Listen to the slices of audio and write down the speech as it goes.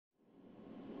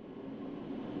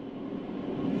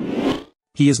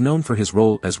He is known for his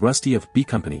role as Rusty of B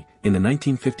Company in the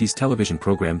 1950s television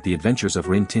program The Adventures of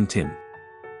Rin Tin Tin.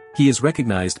 He is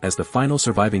recognized as the final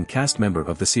surviving cast member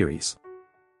of the series.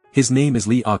 His name is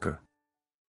Lee Aaker.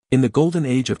 In the golden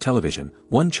age of television,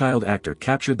 one child actor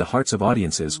captured the hearts of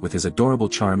audiences with his adorable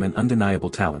charm and undeniable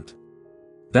talent.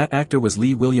 That actor was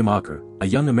Lee William Aaker, a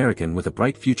young American with a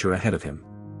bright future ahead of him.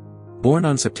 Born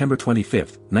on September 25,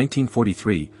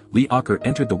 1943, Lee Aaker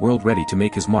entered the world ready to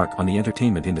make his mark on the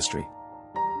entertainment industry.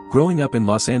 Growing up in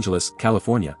Los Angeles,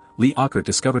 California, Lee Aaker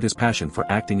discovered his passion for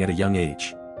acting at a young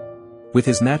age. With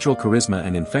his natural charisma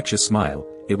and infectious smile,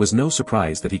 it was no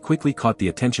surprise that he quickly caught the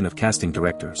attention of casting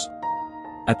directors.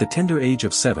 At the tender age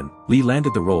of 7, Lee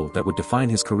landed the role that would define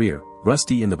his career,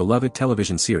 Rusty in the beloved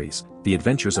television series, The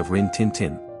Adventures of Rin Tin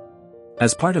Tin.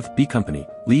 As part of B Company,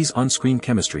 Lee's on-screen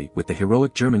chemistry with the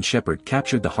heroic German Shepherd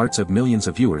captured the hearts of millions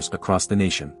of viewers across the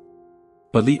nation.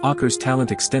 But Lee Aaker's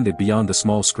talent extended beyond the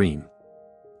small screen.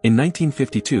 In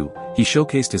 1952, he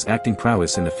showcased his acting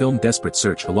prowess in the film Desperate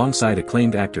Search alongside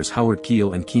acclaimed actors Howard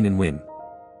Keel and Keenan Wynn.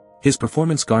 His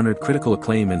performance garnered critical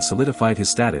acclaim and solidified his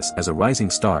status as a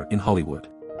rising star in Hollywood.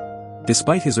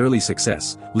 Despite his early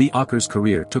success, Lee Aaker's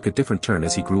career took a different turn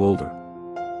as he grew older.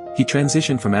 He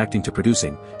transitioned from acting to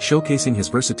producing, showcasing his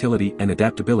versatility and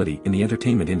adaptability in the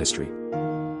entertainment industry.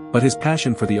 But his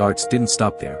passion for the arts didn't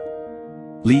stop there.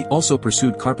 Lee also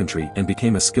pursued carpentry and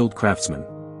became a skilled craftsman.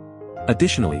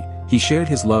 Additionally, he shared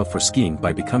his love for skiing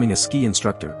by becoming a ski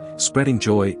instructor, spreading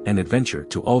joy and adventure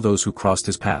to all those who crossed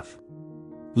his path.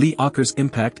 Lee Aaker's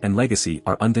impact and legacy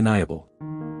are undeniable.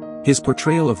 His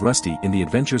portrayal of Rusty in The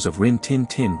Adventures of Rin Tin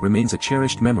Tin remains a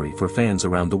cherished memory for fans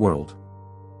around the world.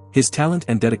 His talent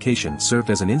and dedication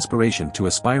served as an inspiration to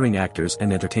aspiring actors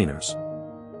and entertainers.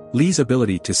 Lee's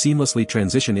ability to seamlessly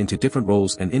transition into different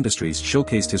roles and industries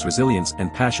showcased his resilience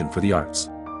and passion for the arts.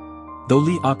 Though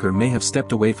Lee Aaker may have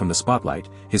stepped away from the spotlight,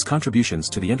 his contributions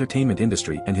to the entertainment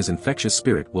industry and his infectious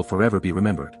spirit will forever be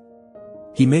remembered.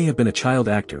 He may have been a child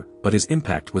actor, but his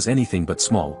impact was anything but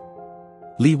small.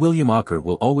 Lee William Aaker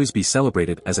will always be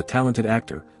celebrated as a talented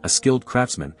actor, a skilled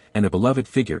craftsman, and a beloved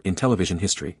figure in television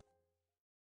history.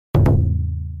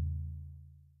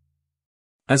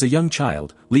 As a young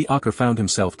child, Lee Aaker found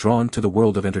himself drawn to the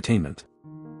world of entertainment.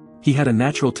 He had a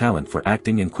natural talent for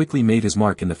acting and quickly made his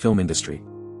mark in the film industry.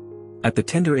 At the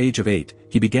tender age of 8,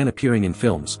 he began appearing in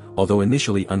films, although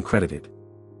initially uncredited.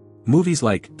 Movies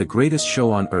like The Greatest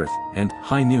Show on Earth and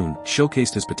High Noon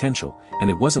showcased his potential, and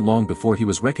it wasn't long before he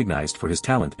was recognized for his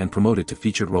talent and promoted to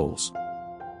featured roles.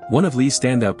 One of Lee's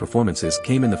standout performances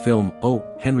came in the film O.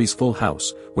 Henry's Full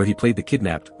House, where he played the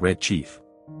kidnapped Red Chief.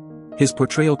 His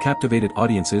portrayal captivated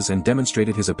audiences and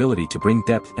demonstrated his ability to bring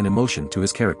depth and emotion to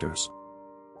his characters.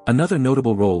 Another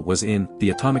notable role was in The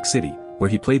Atomic City, where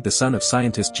he played the son of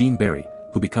scientist Gene Barry,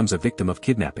 who becomes a victim of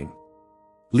kidnapping.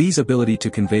 Lee's ability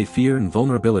to convey fear and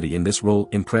vulnerability in this role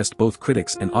impressed both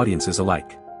critics and audiences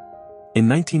alike. In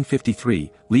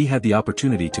 1953, Lee had the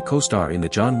opportunity to co-star in the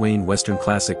John Wayne Western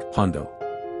classic, Hondo.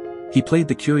 He played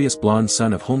the curious blonde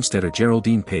son of homesteader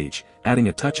Geraldine Page, adding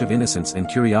a touch of innocence and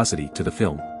curiosity to the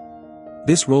film.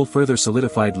 This role further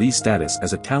solidified Lee's status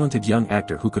as a talented young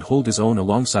actor who could hold his own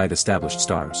alongside established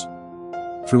stars.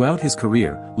 Throughout his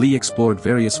career, Lee explored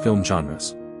various film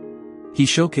genres. He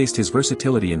showcased his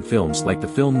versatility in films like the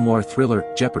film noir thriller,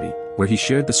 Jeopardy, where he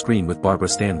shared the screen with Barbara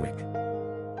Stanwyck.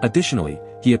 Additionally,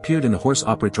 he appeared in the horse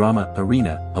opera drama,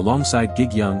 Arena, alongside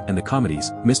Gig Young and the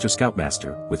comedies, Mr.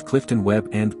 Scoutmaster, with Clifton Webb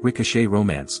and Ricochet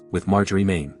Romance, with Marjorie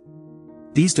Main.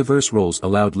 These diverse roles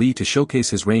allowed Lee to showcase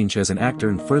his range as an actor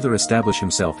and further establish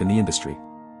himself in the industry.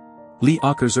 Lee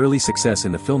Aaker's early success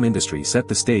in the film industry set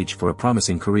the stage for a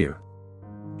promising career.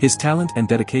 His talent and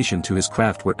dedication to his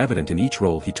craft were evident in each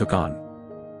role he took on.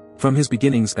 From his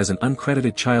beginnings as an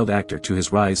uncredited child actor to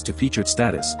his rise to featured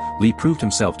status, Lee proved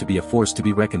himself to be a force to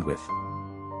be reckoned with.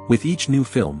 With each new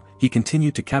film, he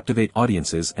continued to captivate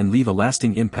audiences and leave a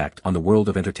lasting impact on the world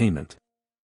of entertainment.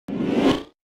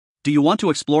 Do you want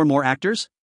to explore more actors?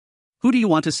 Who do you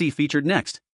want to see featured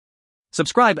next?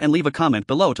 Subscribe and leave a comment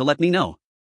below to let me know.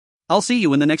 I'll see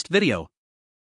you in the next video.